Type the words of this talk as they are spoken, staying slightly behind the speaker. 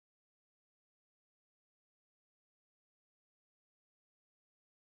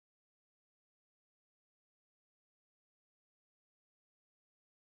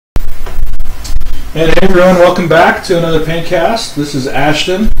And hey everyone, welcome back to another PaintCast. This is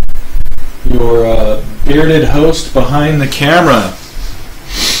Ashton, your bearded host behind the camera.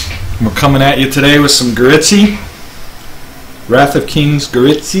 We're coming at you today with some Goritsi, Wrath of Kings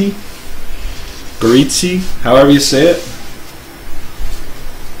Goritsi, however you say it.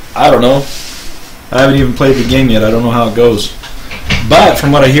 I don't know. I haven't even played the game yet. I don't know how it goes. But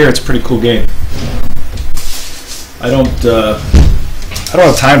from what I hear, it's a pretty cool game. I don't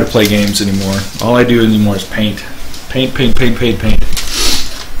have time to play games anymore. All I do anymore is paint. Paint.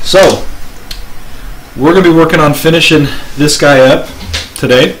 So, we're going to be working on finishing this guy up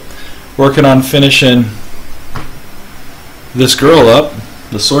today. Working on finishing this girl up,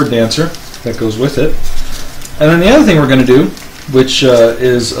 the sword dancer that goes with it. And then the other thing we're going to do, which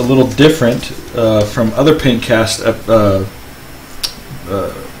is a little different from other PaintCast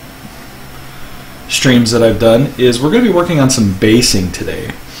streams that I've done, is we're going to be working on some basing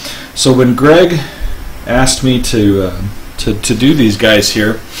today. So when Greg asked me to do these guys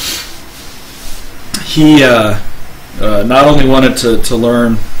here, he not only wanted to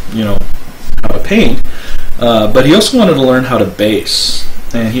learn, you know, how to paint, but he also wanted to learn how to base,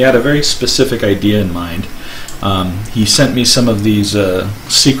 and he had a very specific idea in mind. He sent me some of these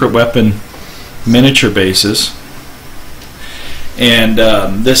secret weapon miniature bases. And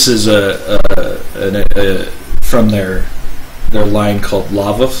this is from their line called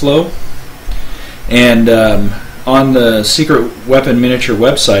Lava Flow. And on the Secret Weapon Miniature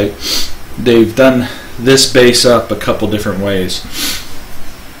website, they've done this base up a couple different ways.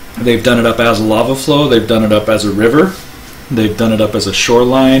 They've done it up as a lava flow, they've done it up as a river, they've done it up as a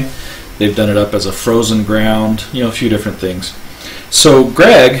shoreline, they've done it up as a frozen ground, you know, a few different things. So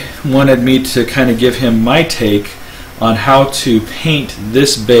Greg wanted me to kind of give him my take on how to paint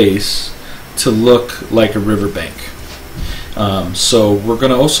this base to look like a riverbank. So we're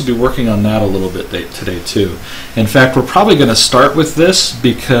going to also be working on that a little bit today too. In fact, we're probably going to start with this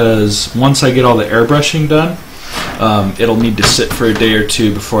because once I get all the airbrushing done, it'll need to sit for a day or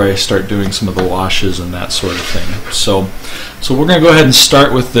two before I start doing some of the washes and that sort of thing. So we're going to go ahead and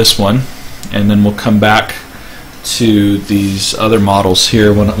start with this one, and then we'll come back to these other models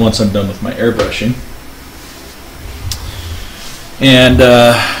here once I'm done with my airbrushing. And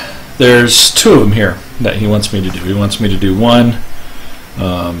there's two of them here that he wants me to do. He wants me to do one,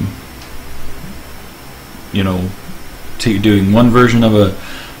 you know, doing one version of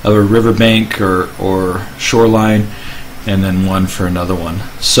a riverbank or shoreline, and then one for another one.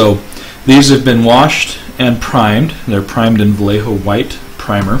 So these have been washed and primed. They're primed in Vallejo white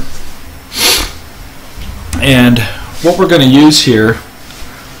primer. And what we're going to use here,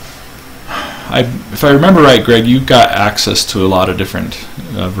 if I remember right, Greg, you've got access to a lot of different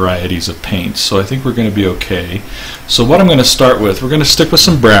varieties of paints, so I think we're going to be okay. So what I'm going to start with, we're going to stick with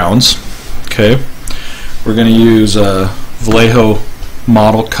some browns. Okay, we're going to use Vallejo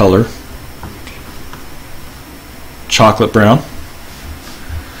Model Color Chocolate Brown.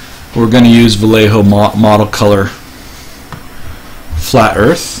 We're going to use Vallejo Model Color Flat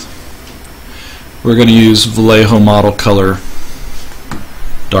Earth. We're going to use Vallejo Model Color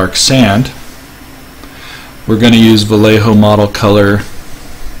Dark Sand. We're going to use Vallejo Model Color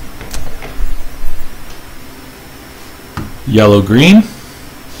Yellow Green,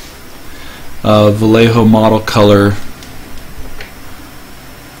 Vallejo Model Color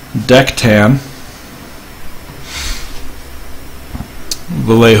Deck Tan,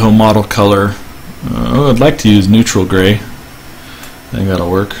 Vallejo Model Color, I'd like to use Neutral Gray. I think that'll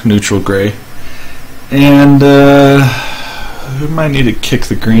work, Neutral Gray. And we might need to kick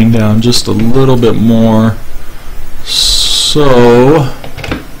the green down just a little bit more. So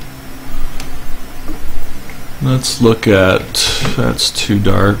let's look at, that's too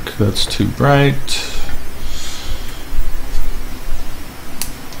dark, that's too bright.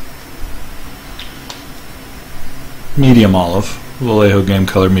 Medium olive, Vallejo Game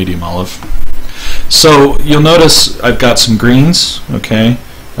Color Medium Olive. So you'll notice I've got some greens, okay,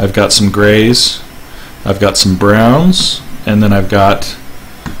 I've got some grays, I've got some browns, and then I've got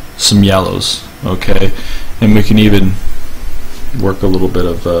some yellows, okay, and we can even work a little bit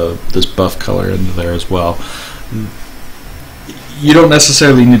of this buff color into there as well. You don't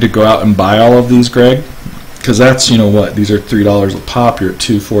necessarily need to go out and buy all of these, Greg, because that's, you know what, these are $3 a pop. You're at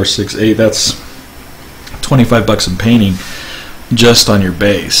 2, 4, 6, 8. That's $25 in painting just on your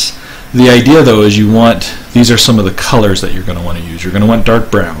base. The idea though is you want, these are some of the colors that you're going to want to use. You're going to want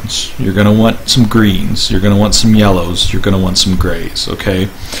dark browns, you're going to want some greens, you're going to want some yellows, you're going to want some grays, okay?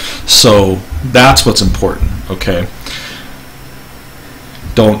 So that's what's important, okay?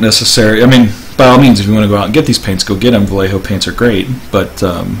 Don't necessarily, I by all means, if you want to go out and get these paints, go get them. Vallejo paints are great, but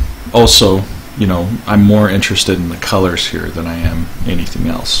also you know, I'm more interested in the colors here than I am anything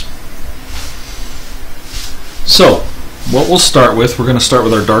else. So what we'll start with, we're going to start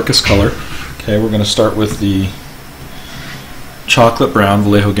with our darkest color. Okay, we're going to start with the chocolate brown,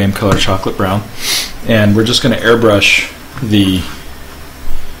 Vallejo Game Color chocolate brown, and we're just going to airbrush the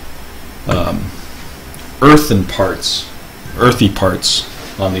earthy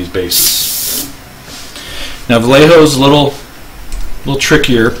parts on these bases. Now Vallejo's a little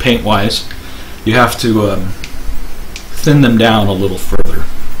trickier paint-wise. You have to thin them down a little further.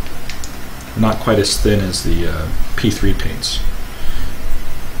 Not quite as thin as the P3 paints.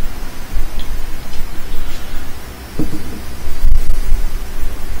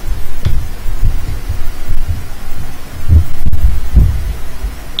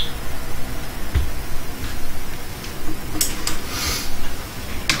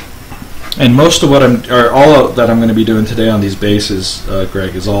 And most of what all that I'm going to be doing today on these bases,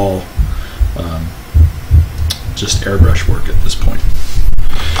 Greg, is all just airbrush work at this point.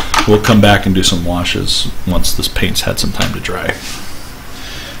 We'll come back and do some washes once this paint's had some time to dry.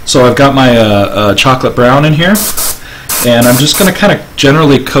 So I've got my chocolate brown in here, and I'm just going to kind of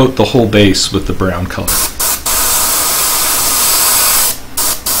generally coat the whole base with the brown color.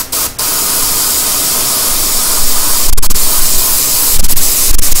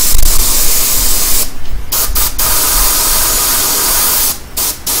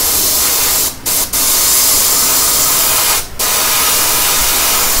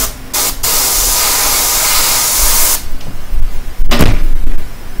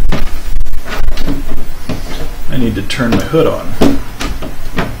 I need to turn my hood on.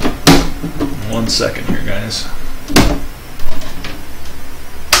 1 second here, guys.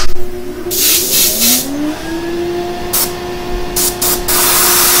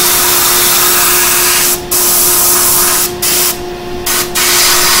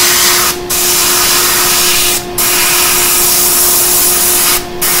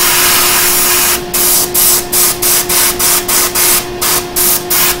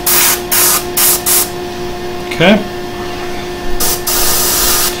 Okay.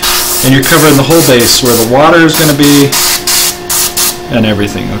 And you're covering the whole base where the water is going to be and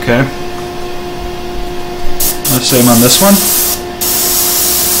everything, okay? The same on this one.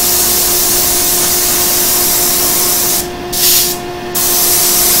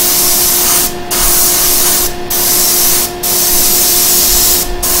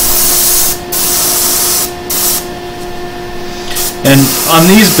 And on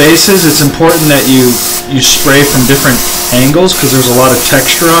these bases, it's important that you spray from different angles because there's a lot of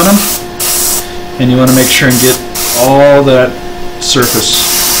texture on them, and you want to make sure and get all that surface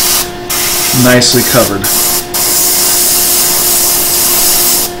nicely covered.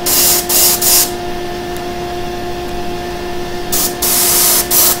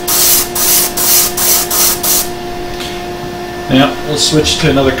 Yeah, we'll switch to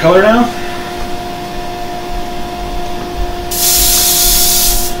another color now.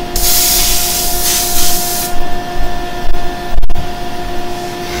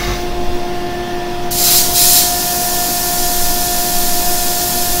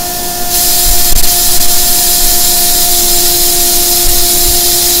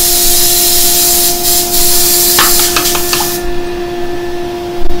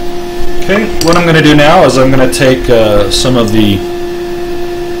 Okay, what I'm going to do now is I'm going to take some of the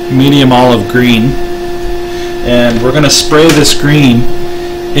medium olive green, and we're going to spray this green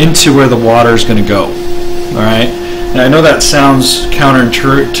into where the water is going to go. Alright, and I know that sounds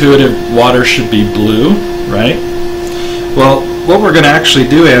counterintuitive, water should be blue, right? Well, what we're going to actually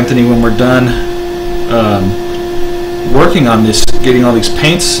do, Anthony, when we're done working on this, getting all these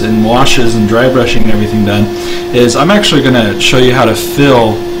paints and washes and dry brushing and everything done, is I'm actually going to show you how to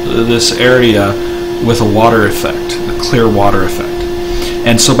fill this area with a water effect, a clear water effect.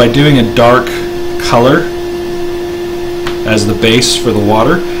 And so by doing a dark color as the base for the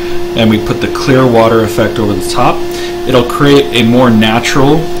water, and we put the clear water effect over the top, it'll create a more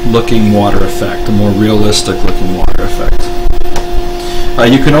natural looking water effect, a more realistic looking water effect.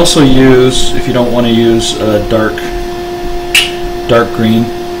 You can also use, if you don't want to use a dark green,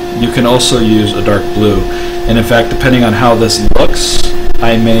 you can also use a dark blue. And in fact, depending on how this looks,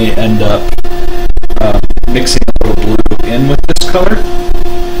 I may end up mixing a little blue in with this color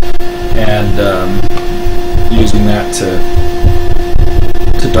and using that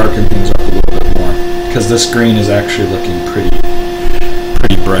to darken things up a little bit more, because this green is actually looking pretty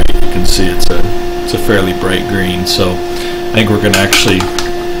bright. You can see it's a fairly bright green, so I think we're going to actually,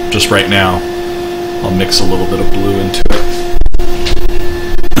 just right now, I'll mix a little bit of blue into it.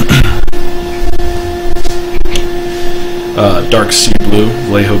 dark sea blue,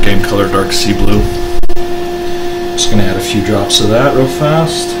 Vallejo Game Color dark sea blue. Just going to add a few drops of that real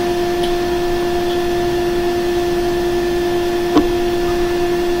fast.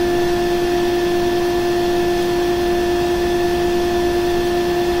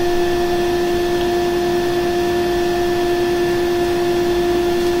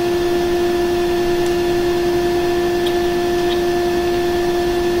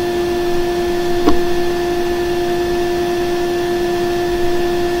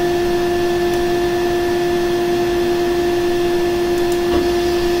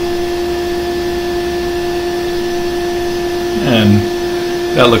 And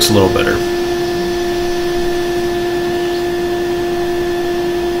that looks a little better.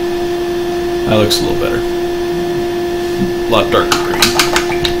 That looks a little better. A lot darker green.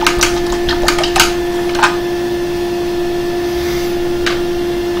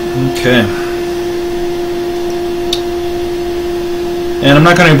 Okay. And I'm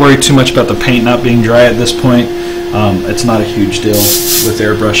not going to worry too much about the paint not being dry at this point. It's not a huge deal with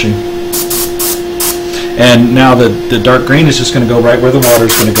airbrushing. And now the dark green is just going to go right where the water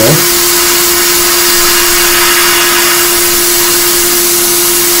is going to go.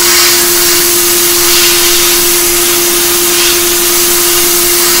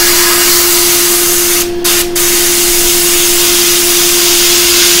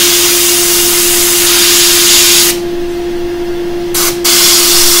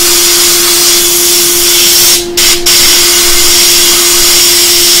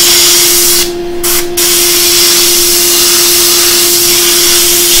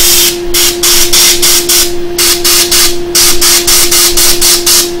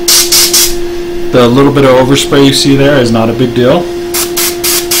 The little bit of overspray you see there is not a big deal.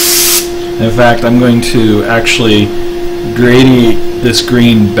 In fact, I'm going to actually gradiate this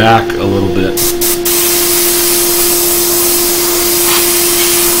green back a little bit.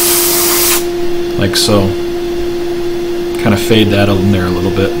 Like so. Kind of fade that in there a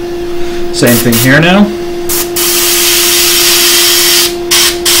little bit. Same thing here now.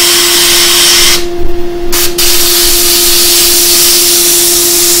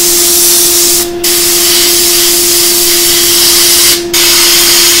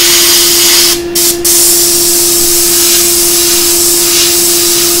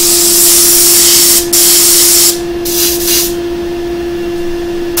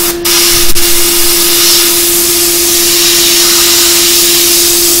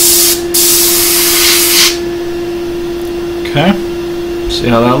 Okay, see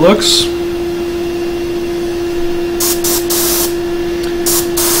how that looks?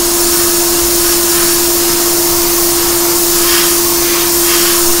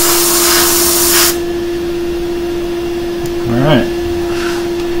 All right.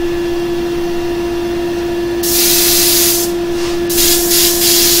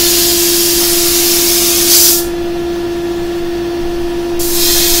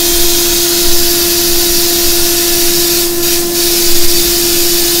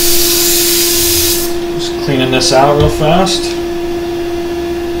 Cleaning this out real fast.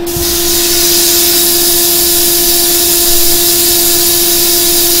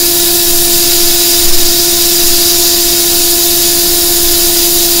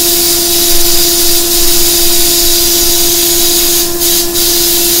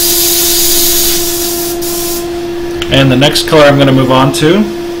 And the next color I'm going to move on to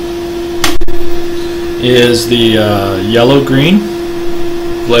is the yellow-green,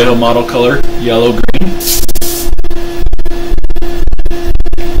 Vallejo model color, yellow-green.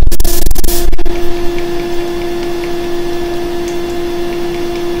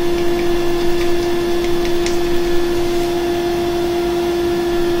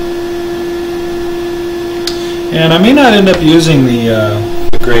 And I may not end up using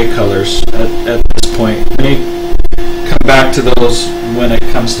the gray colors at this point. I may come back to those when it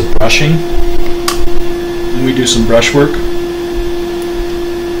comes to brushing, and we do some brush work.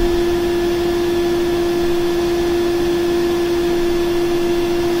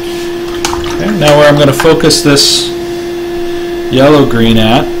 Okay, now where I'm going to focus this yellow-green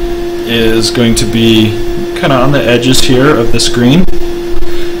at is going to be kind of on the edges here of this green.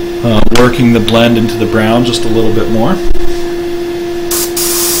 Working the blend into the brown just a little bit more.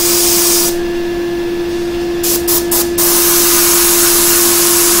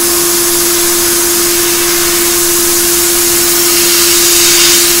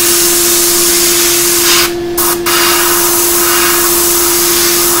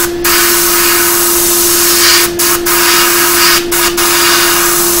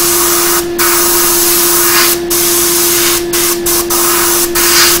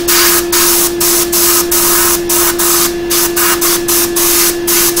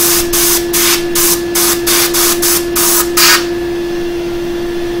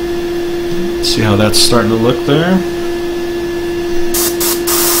 See how that's starting to look there?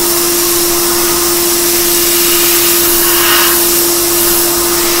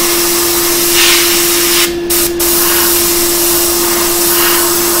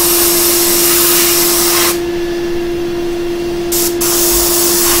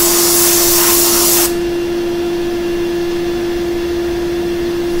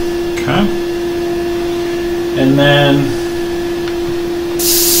 And then I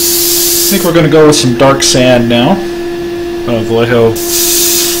think we're going to go with some dark sand now. Vallejo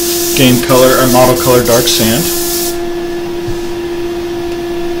game color or model color dark sand.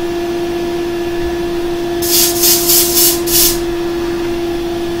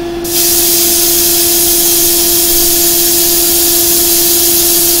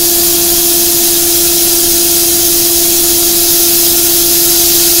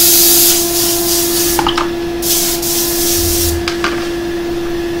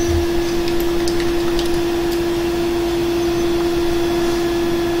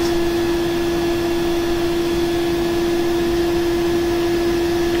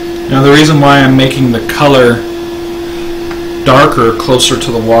 Now the reason why I'm making the color darker closer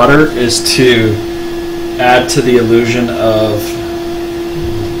to the water is to add to the illusion of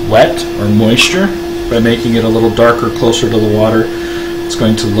wet or moisture. By making it a little darker closer to the water, it's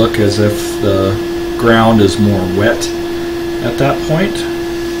going to look as if the ground is more wet at that point.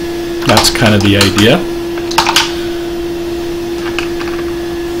 That's kind of the idea.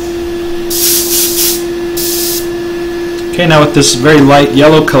 Okay, now with this very light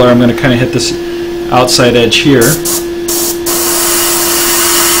yellow color, I'm going to kind of hit this outside edge here.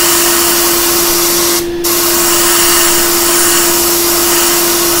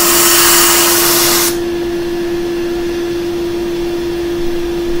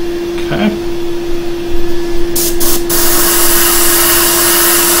 Okay.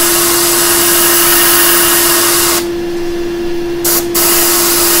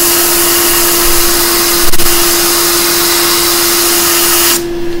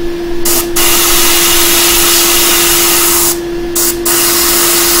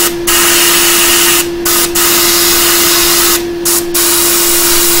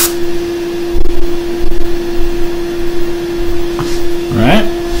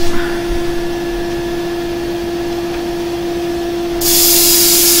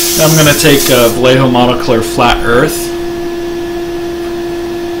 I'm going to take Vallejo Model Color Flat Earth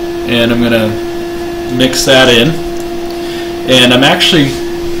and I'm going to mix that in, and I'm actually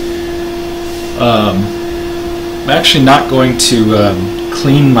not going to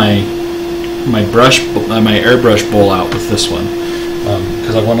clean my airbrush bowl out with this one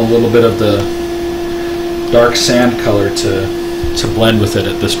because I want a little bit of the dark sand color to blend with it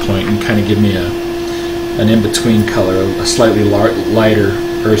at this point and kind of give me an in-between color, a slightly lighter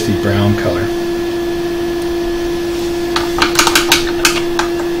earthy brown color.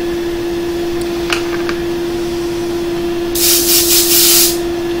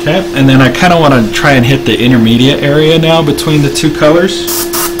 Okay, and then I kind of want to try and hit the intermediate area now between the two colors.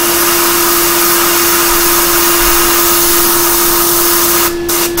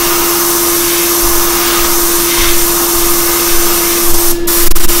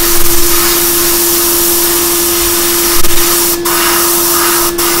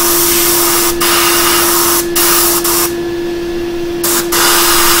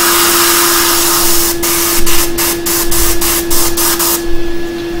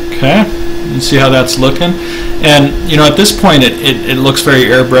 Okay, you see how that's looking, and you know at this point it looks very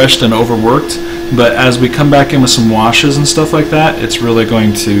airbrushed and overworked, but as we come back in with some washes and stuff like that, it's really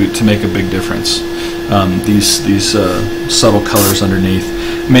going to make a big difference. These subtle colors underneath.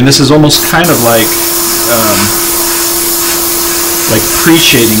 I mean, this is almost kind of like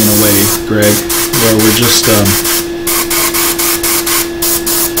pre-shading in a way, Greg, where we're just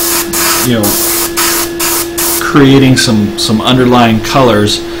you know, creating some underlying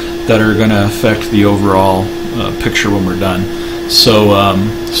colors that are going to affect the overall picture when we're done. So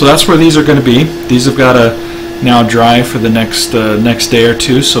that's where these are going to be. These have got to now dry for the next day or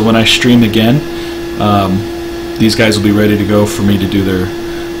two. So when I stream again, these guys will be ready to go for me to do their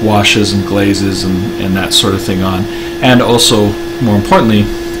washes and glazes and that sort of thing on. And also, more importantly,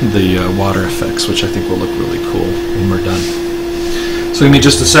 the water effects, which I think will look really cool when we're done. So give me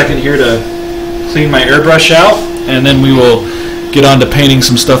just a second here to clean my airbrush out, and then we will get on to painting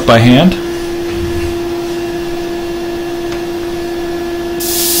some stuff by hand.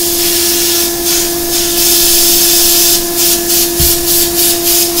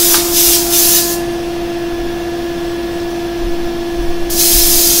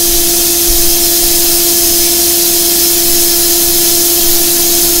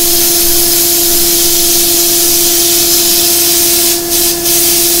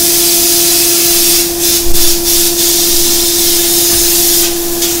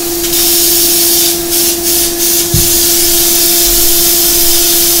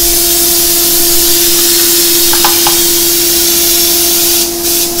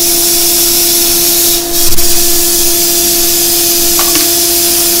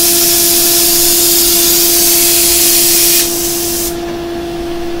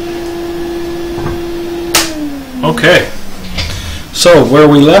 Okay, so where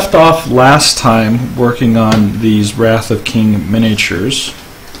we left off last time working on these Wrath of King miniatures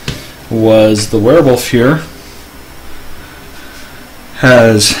was the werewolf here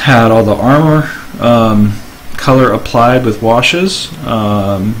has had all the armor color applied with washes,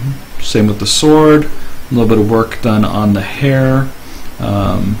 same with the sword, a little bit of work done on the hair.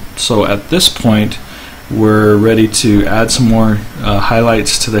 So at this point we're ready to add some more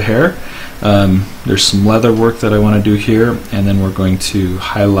highlights to the hair. There's some leather work that I want to do here, and then we're going to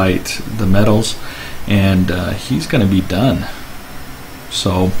highlight the metals, and he's going to be done.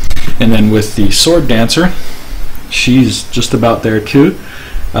 So, and then with the sword dancer, she's just about there too.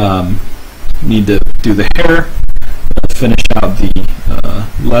 Need to do the hair, finish out the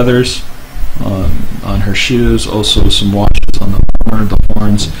leathers on her shoes, also some washes on the armor, the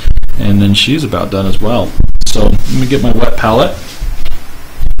horns, and then she's about done as well. So let me get my wet palette.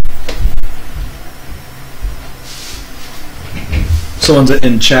 Someone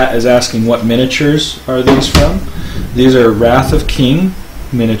in chat is asking what miniatures are these from. These are Wrath of King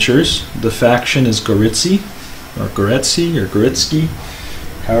miniatures. The faction is Goritsi, or Goritsky,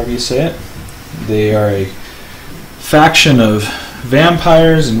 however you say it. They are a faction of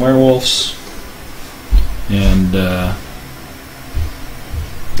vampires and werewolves, and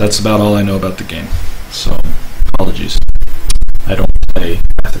that's about all I know about the game. So apologies. I don't play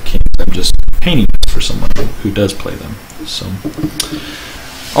Wrath of Kings. I'm just painting this for someone who does play them. So,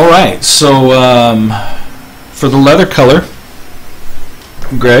 all right. So for the leather color,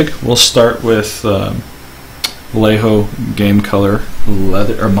 Greg, we'll start with Vallejo game color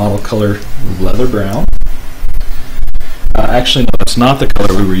leather, or model color leather brown. Actually, no, that's not the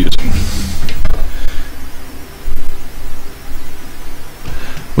color we were using.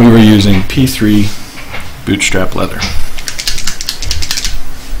 We were using P3 bootstrap leather.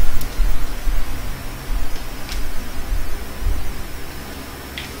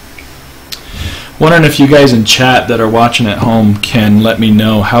 Wondering if you guys in chat that are watching at home can let me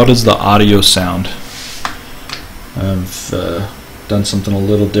know, how does the audio sound? I've done something a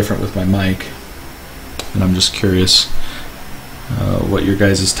little different with my mic, and I'm just curious what your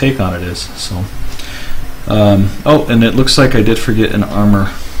guys' take on it is. So, oh, and it looks like I did forget an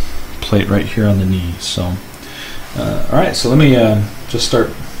armor plate right here on the knee. So, all right, so let me just start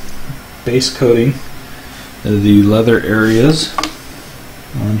base coating the leather areas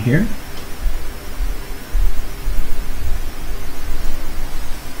on here.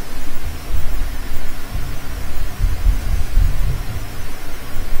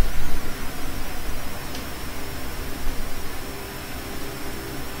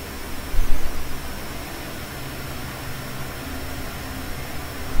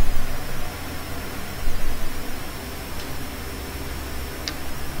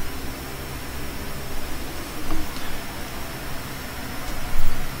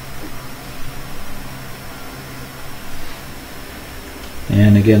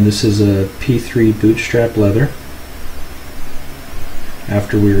 And again, this is a P3 bootstrap leather.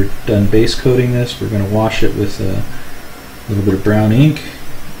 After we're done base coating this, we're going to wash it with a little bit of brown ink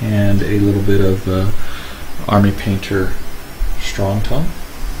and a little bit of Army Painter Strong Tone.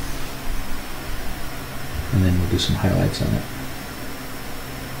 And then we'll do some highlights on it.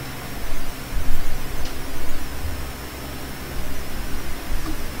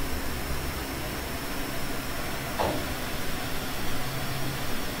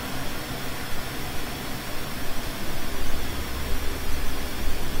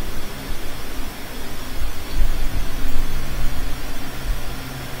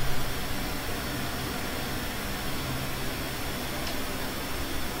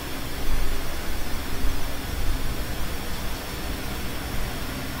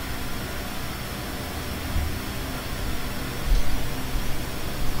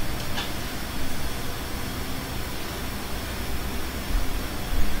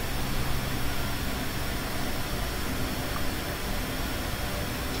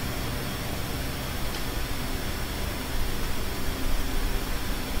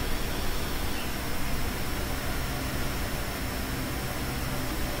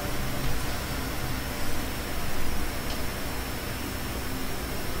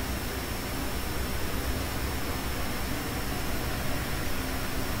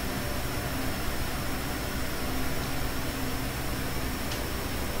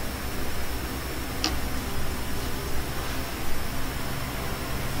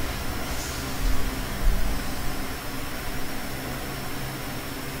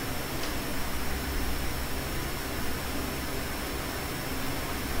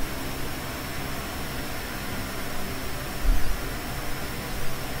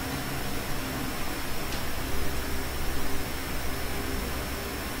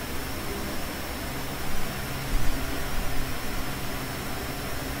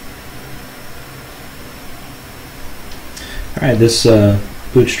 Alright, this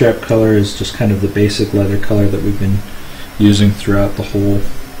bootstrap color is just kind of the basic leather color that we've been using throughout the whole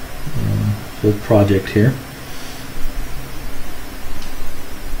project here.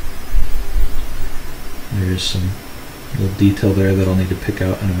 There's some little detail there that I'll need to pick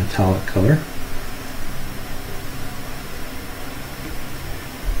out in a metallic color.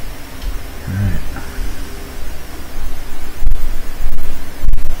 Alright.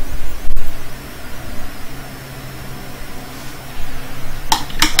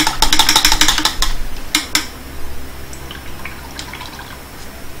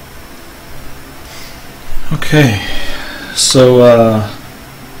 Okay, so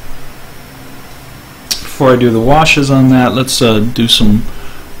before I do the washes on that, let's do some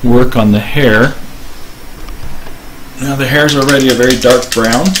work on the hair. Now the hair is already a very dark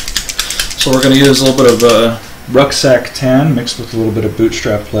brown, so we're going to use a little bit of rucksack tan mixed with a little bit of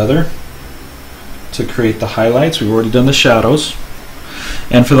bootstrap leather to create the highlights. We've already done the shadows.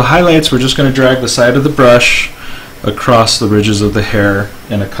 And for the highlights, we're just going to drag the side of the brush across the ridges of the hair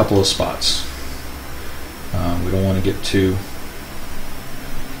in a couple of spots. We don't want to get too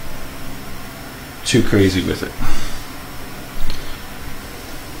crazy with it.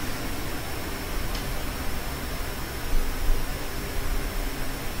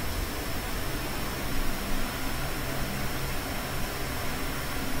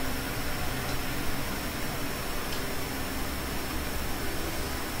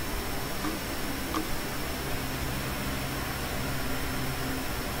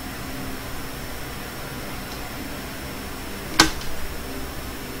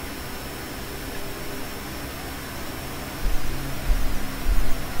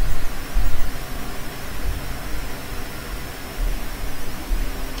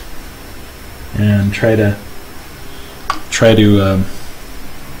 And try to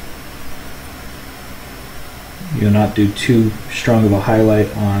not do too strong of a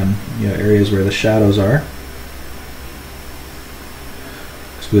highlight on areas where the shadows are,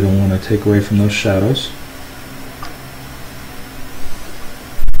 because we don't want to take away from those shadows.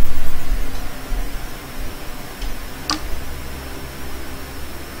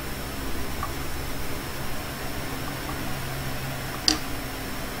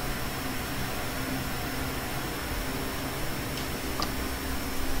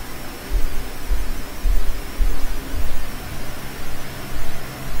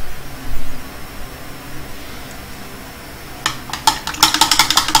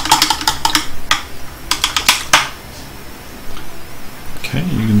 Okay,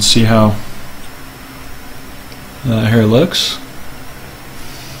 you can see how that hair looks.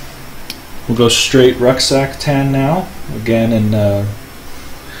 We'll go straight rucksack tan now, again, and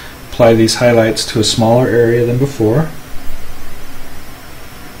apply these highlights to a smaller area than before.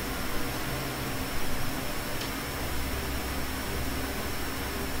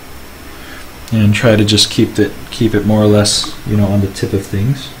 And try to just keep it more or less, on the tip of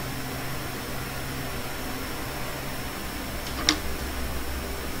things.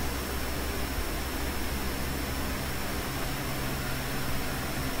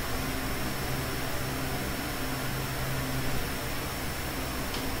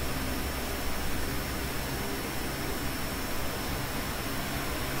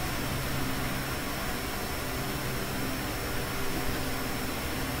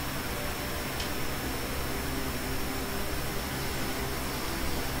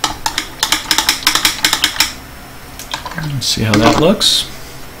 Let's see how that looks.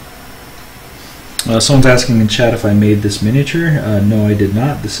 Someone's asking in chat if I made this miniature. No, I did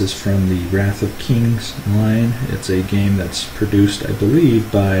not. This is from the Wrath of Kings line. It's a game that's produced, I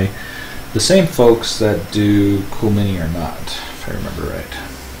believe, by the same folks that do Cool Mini or Not, if I remember right.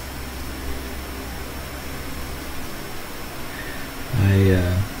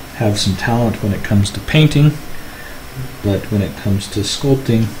 I have some talent when it comes to painting, but when it comes to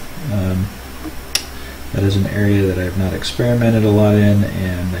sculpting, that is an area that I've not experimented a lot in,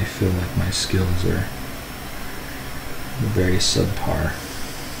 and I feel like my skills are very subpar.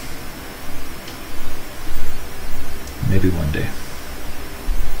 Maybe one day.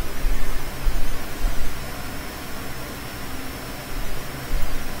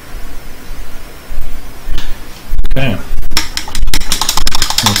 Okay.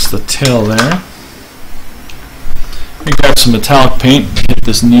 That's the tail there. Let me grab some metallic paint to get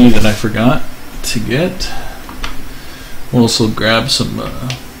this knee that I forgot to get. We'll also grab some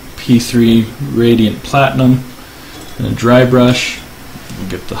P3 Radiant Platinum and a dry brush. We'll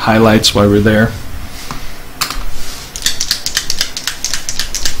get the highlights while we're there.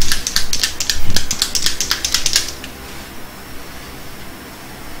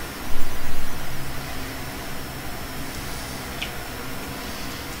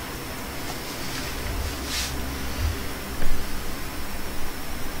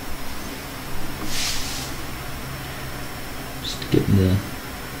 the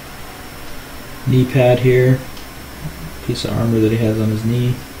knee pad here, piece of armor that he has on his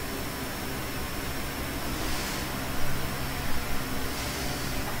knee.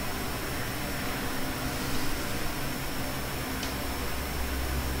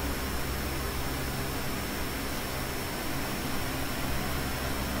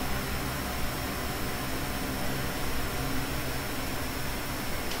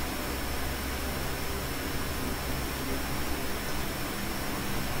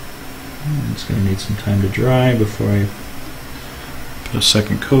 It's going to need some time to dry before I put a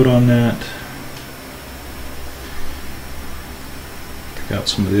second coat on that. Pick out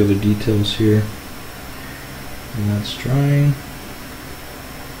some of the other details here. And that's drying.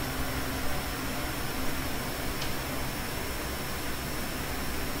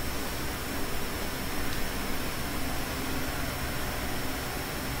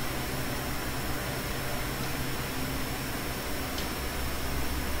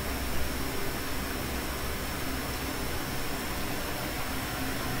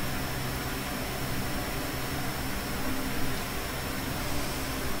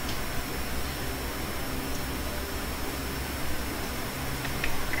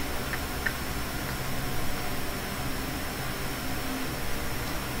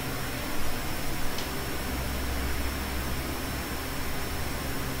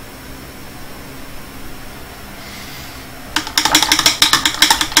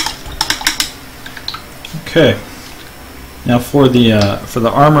 Okay, now for the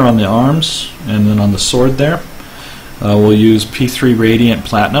armor on the arms and then on the sword there, we'll use P3 Radiant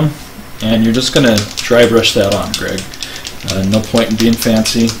Platinum, and you're just going to dry brush that on, Greg. No point in being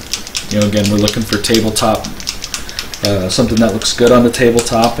fancy. You know, again, we're looking for tabletop, something that looks good on the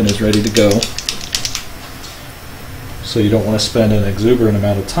tabletop and is ready to go. So you don't want to spend an exuberant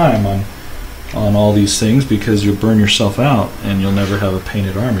amount of time on all these things, because you'll burn yourself out and you'll never have a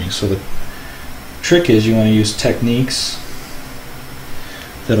painted army. So the trick is you want to use techniques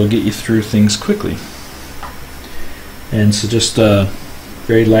that'll get you through things quickly. And so just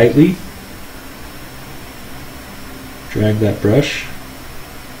very lightly drag that brush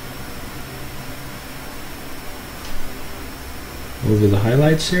over the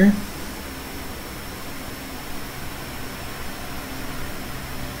highlights here.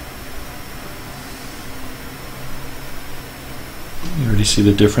 You already see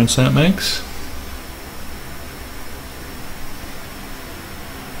the difference that makes.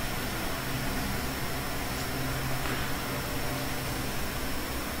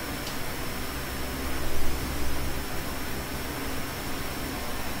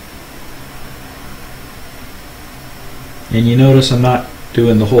 And you notice I'm not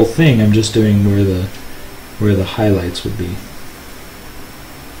doing the whole thing, I'm just doing where the highlights would be.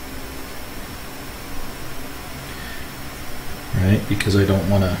 Right? Because I don't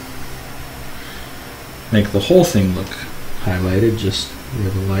want to make the whole thing look highlighted, just where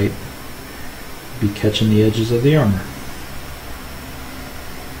the light be catching the edges of the armor.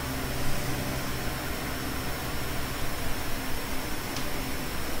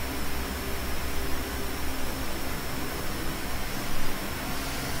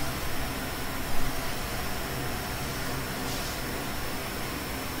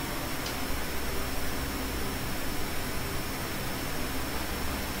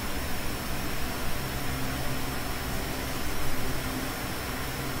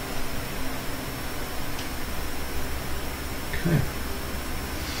 Okay.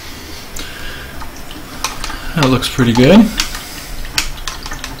 That looks pretty good.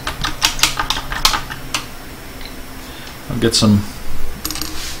 I'll get some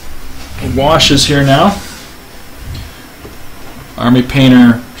washes here now. Army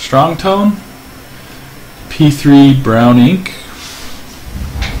Painter Strong Tone, P3 Brown Ink,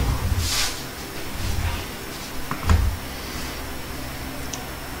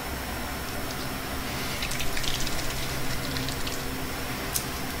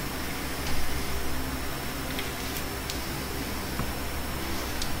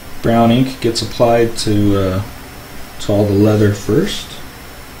 brown ink gets applied to all the leather first.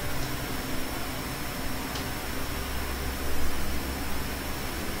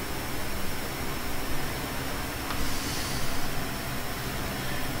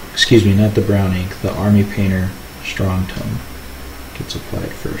 Excuse me, not the brown ink, the Army Painter Strong Tone gets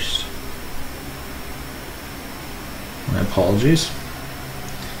applied first. My apologies.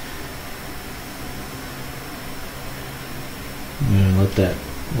 I'm going to let that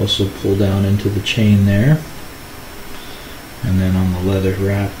also pull down into the chain there, and then on the leather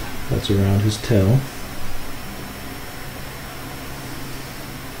wrap that's around his tail.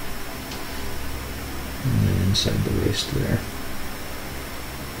 And then inside the waist there.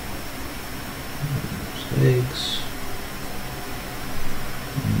 legs.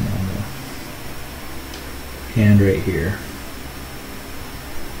 And on the hand right here.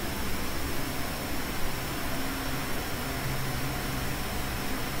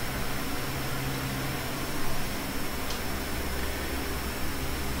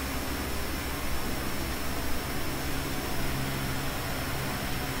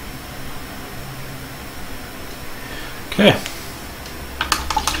 Okay.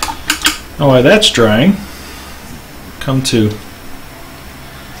 Now while that's drying, come to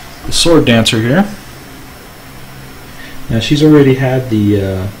the sword dancer here. Now she's already had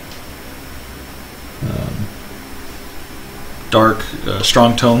the dark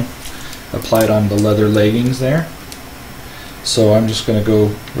strong tone applied on the leather leggings there. So I'm just going to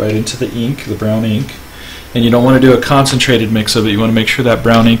go right into the ink, the brown ink. And you don't want to do a concentrated mix of it. You want to make sure that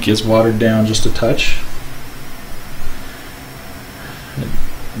brown ink is watered down just a touch. It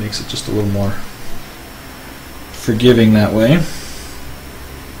makes it just a little more forgiving that way.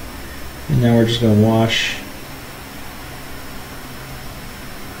 And now we're just going to wash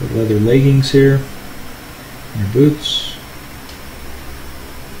the leather leggings here, and your boots.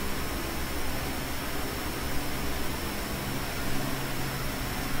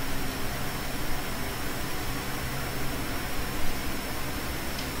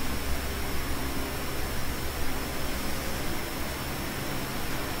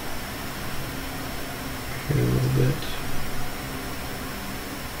 Here a little bit.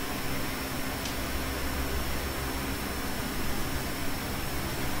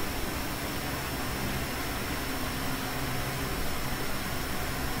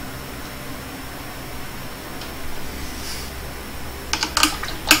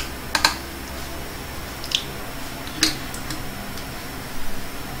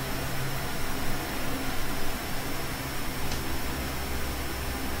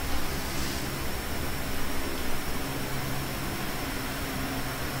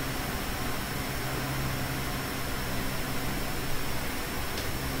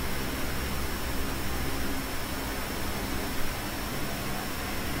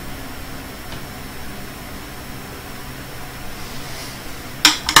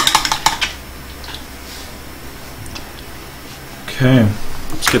 Okay,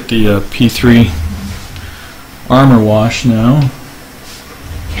 let's get the P3 armor wash now.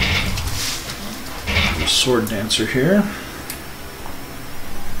 Sword dancer here.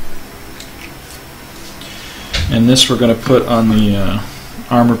 And this we're going to put on the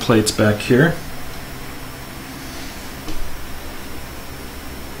armor plates back here.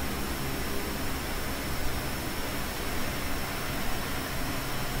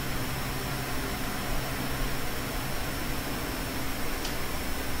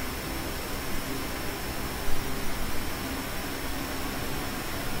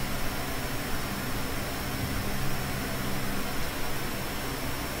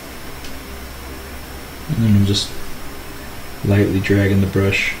 And then I'm just lightly dragging the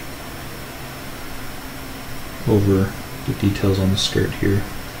brush over the details on the skirt here.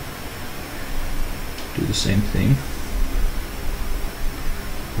 Do the same thing.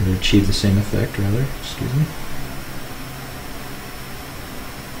 Or to achieve the same effect, rather. Excuse me.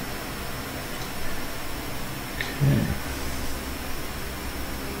 Okay.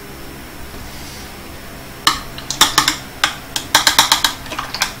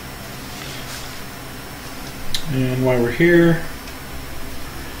 And while we're here,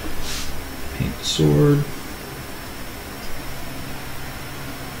 paint the sword.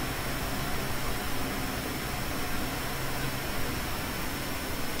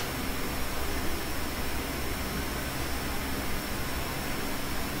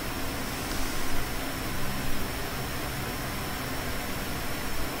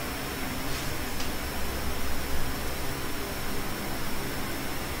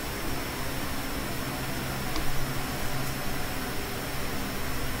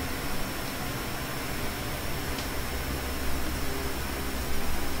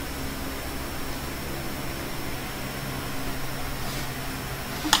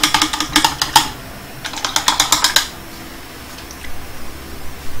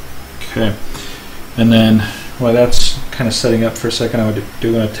 Okay, and then while that's kind of setting up for a second, I'm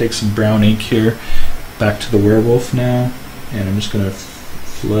going to take some brown ink here back to the werewolf now, and I'm just going to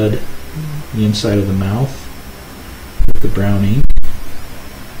flood the inside of the mouth with the brown ink.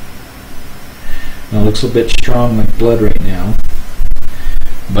 Now it looks a bit strong like blood right now,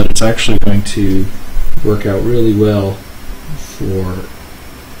 but it's actually going to work out really well for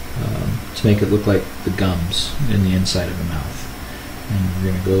to make it look like the gums in the inside of the mouth. And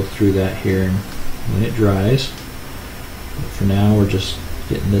we're going to go through that here and when it dries. But for now, we're just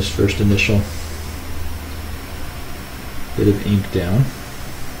getting this first initial bit of ink down.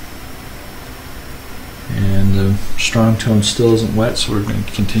 And the strong tone still isn't wet, so we're going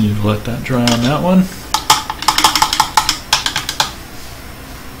to continue to let that dry on that one.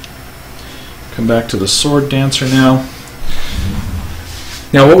 Come back to the Sword Dancer now.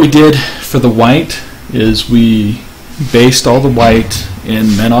 Now what we did for the white is we based all the white in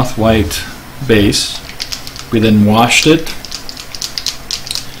Menoth White base. We then washed it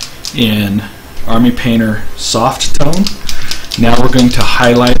in Army Painter Soft Tone. Now we're going to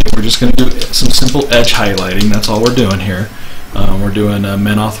highlight it. We're just going to do some simple edge highlighting. That's all we're doing here. We're doing a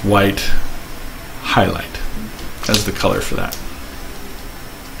Menoth White highlight as the color for that.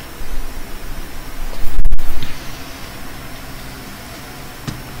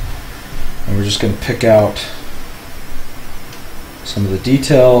 And we're just going to pick out some of the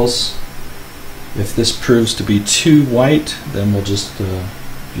details. If this proves to be too white, then we'll just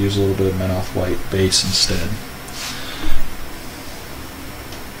use a little bit of Menoth White base instead.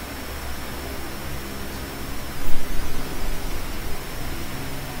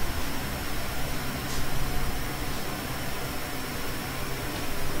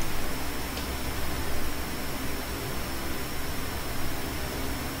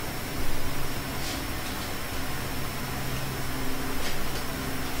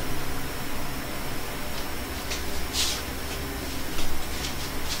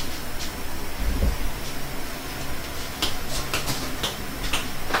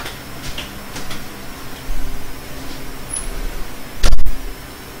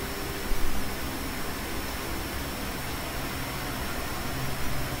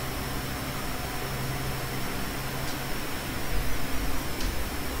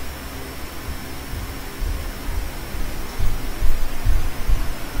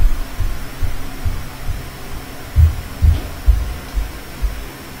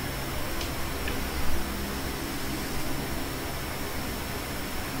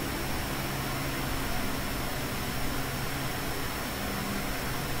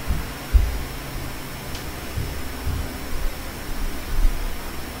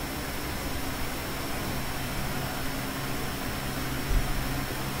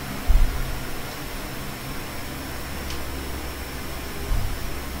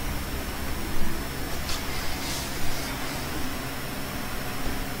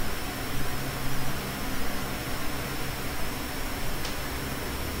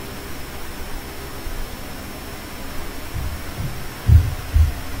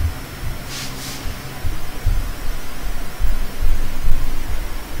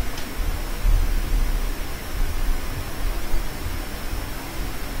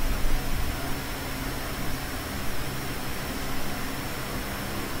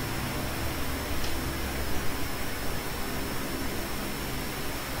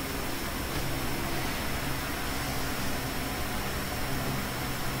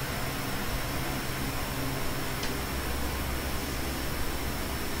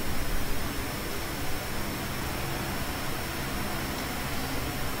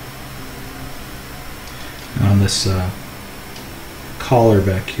 On this collar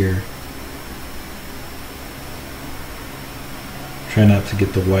back here, try not to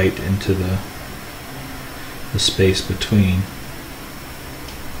get the white into the space between,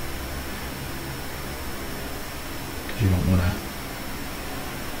 because you don't want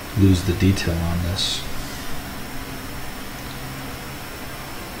to lose the detail on this.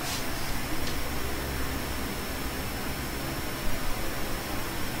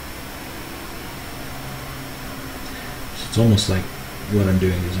 It's almost like what I'm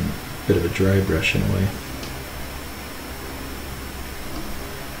doing is a bit of a dry brush in a way.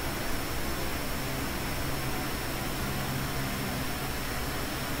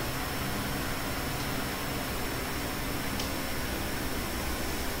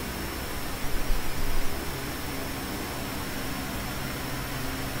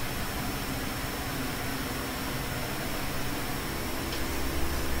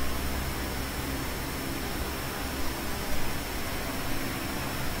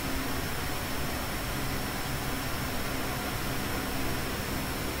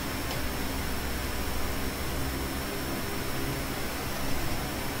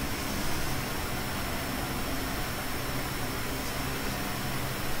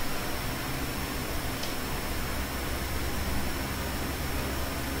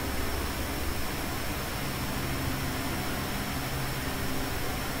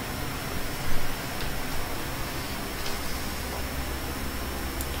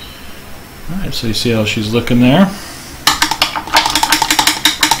 Alright, so you see how she's looking there.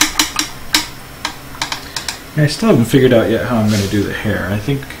 And I still haven't figured out yet how I'm going to do the hair. I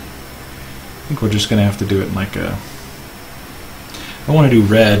think we're just going to have to do it in like a I want to do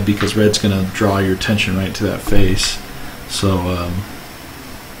red because red's going to draw your attention right to that face. So,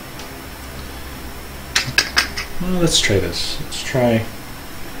 well, let's try this. Let's try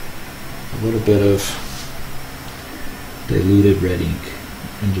a little bit of diluted red ink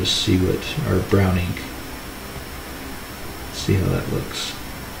and just see what, or brown ink. See how that looks.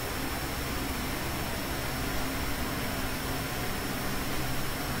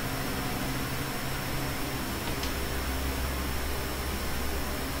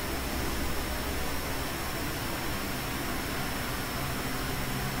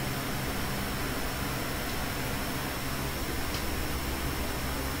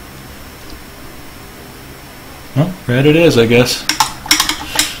 Well, red it is, I guess.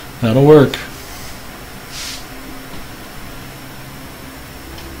 That'll work.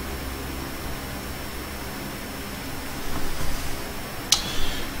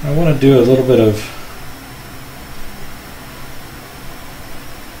 I want to do a little bit of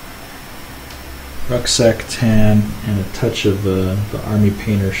rucksack tan and a touch of the Army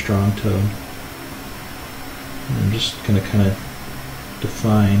Painter Strong Tone. I'm just going to kind of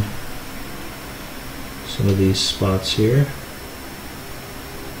define some of these spots here.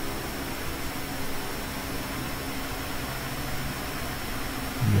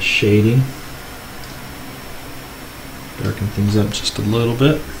 And the shading. Darken things up just a little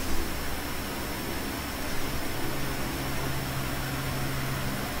bit.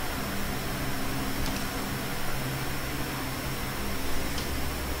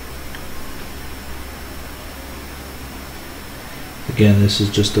 Again, this is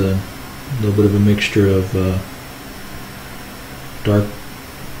just a little bit of a mixture of dark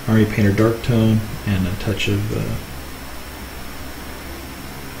Army Painter Dark Tone and a touch of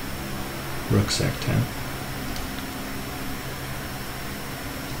rucksack tan.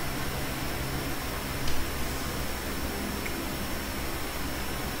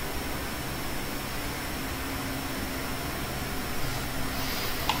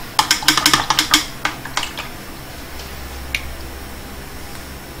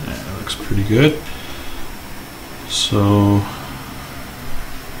 Pretty good. So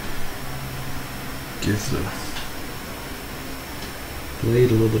give the blade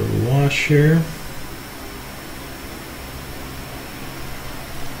a little bit of a wash here.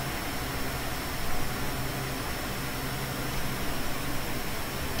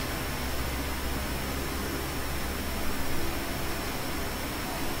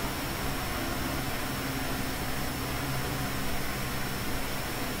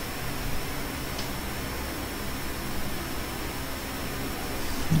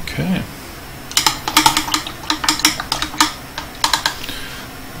 Okay.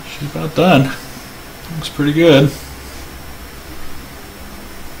 She's about done. Looks pretty good.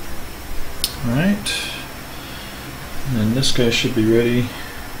 Alright. And then this guy should be ready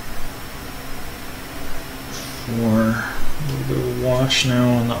for a little bit of a wash now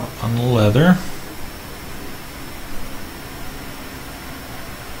on the leather.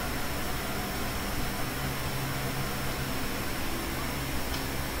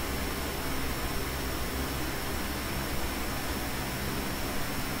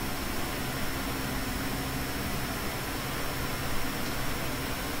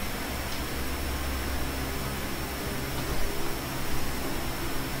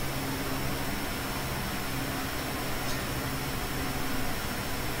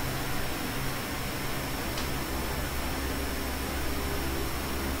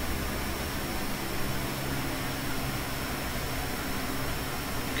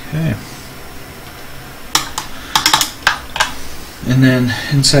 Okay. And then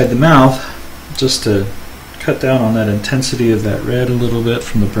inside the mouth, just to cut down on that intensity of that red a little bit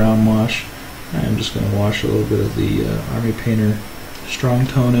from the brown wash, I'm just going to wash a little bit of the Army Painter Strong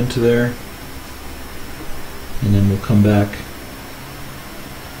Tone into there. And then we'll come back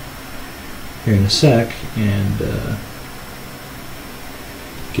here in a sec and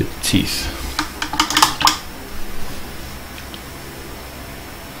get the teeth.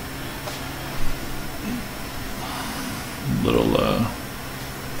 Little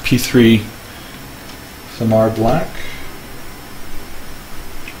P3 Thamar Black.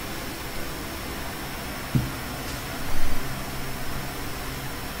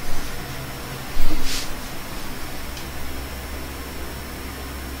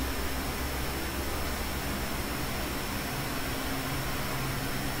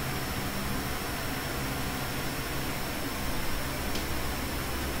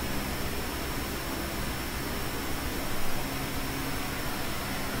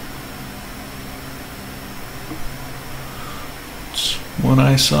 One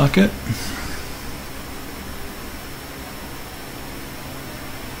eye socket.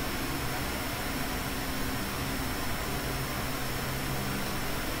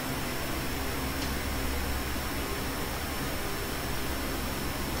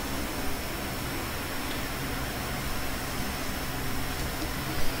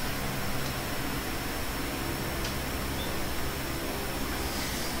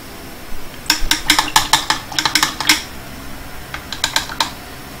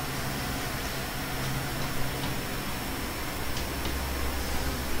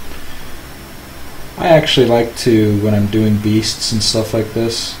 I actually like to, when I'm doing beasts and stuff like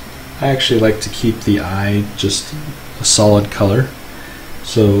this, I actually like to keep the eye just a solid color.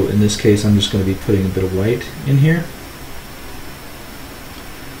 So in this case I'm just going to be putting a bit of white in here.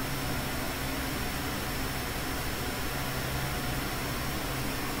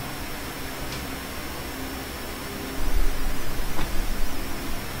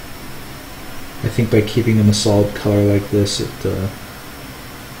 I think by keeping them a solid color like this, it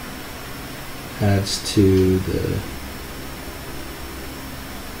adds to the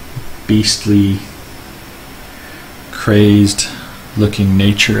beastly, crazed looking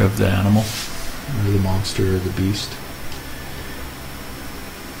nature of the animal, or the monster, or the beast.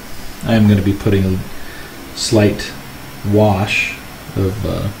 I am going to be putting a slight wash of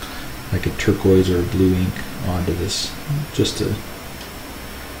like a turquoise or a blue ink onto this, just to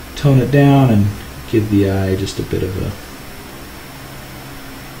tone it down and give the eye just a bit of a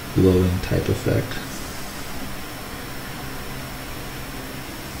glowing type effect.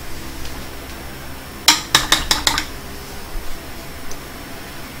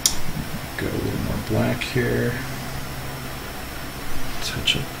 Got a little more black here.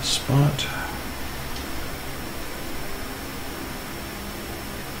 Touch up the spot.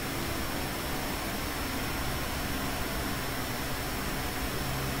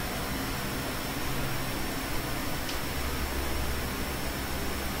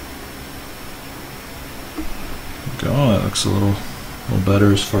 Go. That looks a little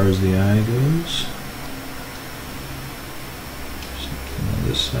better as far as the eye goes. Something on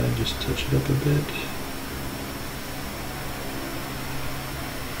this side, just touch it up a bit.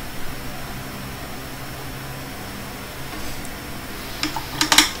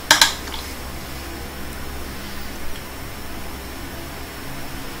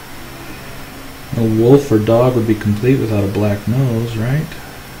 A wolf or dog would be complete without a black nose, right?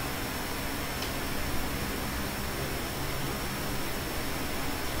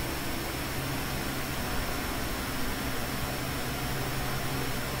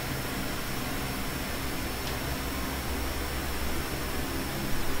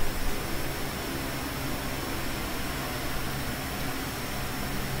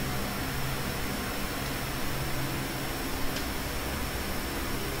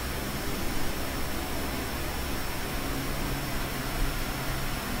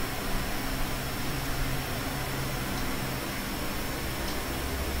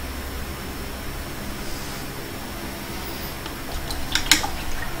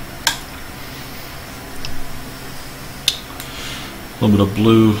 A little bit of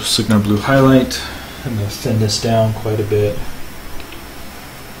blue, Signar blue highlight. I'm going to thin this down quite a bit.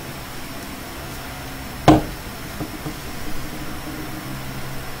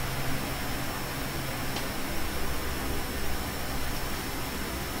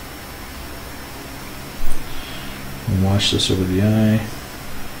 And wash this over the eye.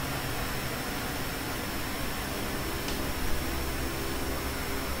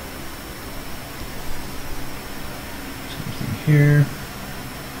 Here.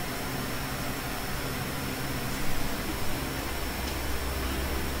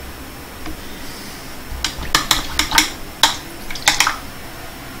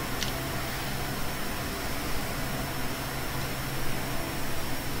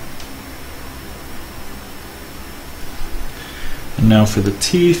 And now for the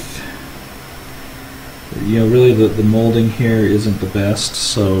teeth. You know, really the molding here isn't the best,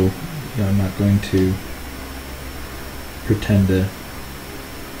 so you know, I'm not going to pretend to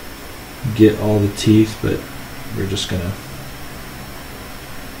get all the teeth, but we're just gonna,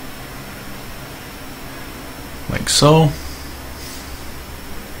 like so,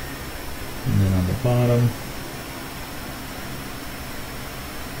 and then on the bottom.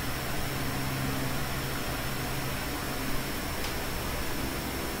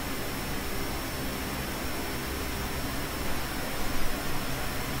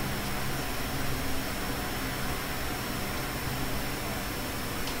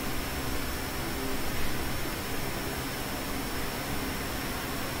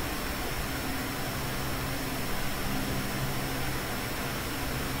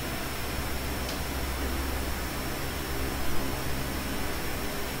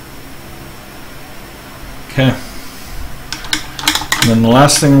 Okay, and then the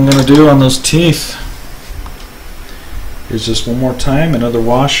last thing I'm going to do on those teeth is just one more time another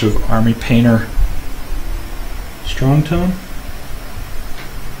wash of Army Painter Strong Tone.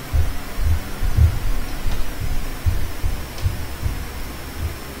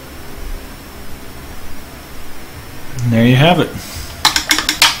 And there you have it.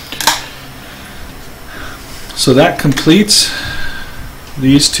 So that completes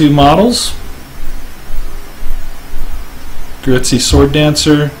these two models. Goritsi Sword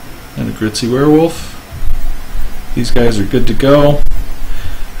Dancer, and a Goritsi WereWolf. These guys are good to go.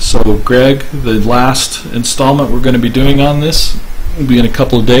 So Greg, the last installment we're going to be doing on this will be in a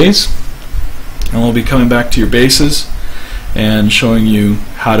couple of days, and we'll be coming back to your bases and showing you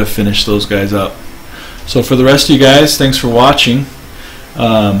how to finish those guys up. So for the rest of you guys, thanks for watching.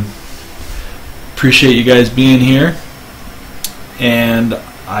 Appreciate you guys being here, and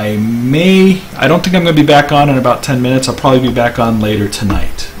I don't think I'm going to be back on in about 10 minutes. I'll probably be back on later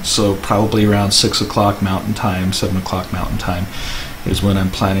tonight, so probably around 6 o'clock Mountain Time, 7 o'clock Mountain Time is when I'm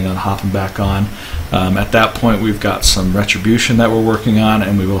planning on hopping back on. At that point, we've got some Retribution that we're working on,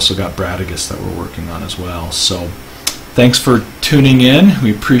 and we've also got Bradagus that we're working on as well. So thanks for tuning in. We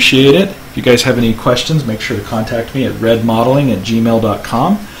appreciate it. If you guys have any questions, make sure to contact me at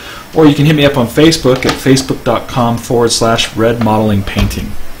redmodeling@gmail.com, or you can hit me up on Facebook at facebook.com/redmodelingpainting.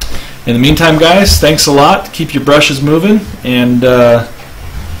 In the meantime, guys, thanks a lot. Keep your brushes moving, and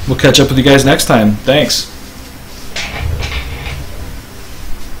we'll catch up with you guys next time. Thanks.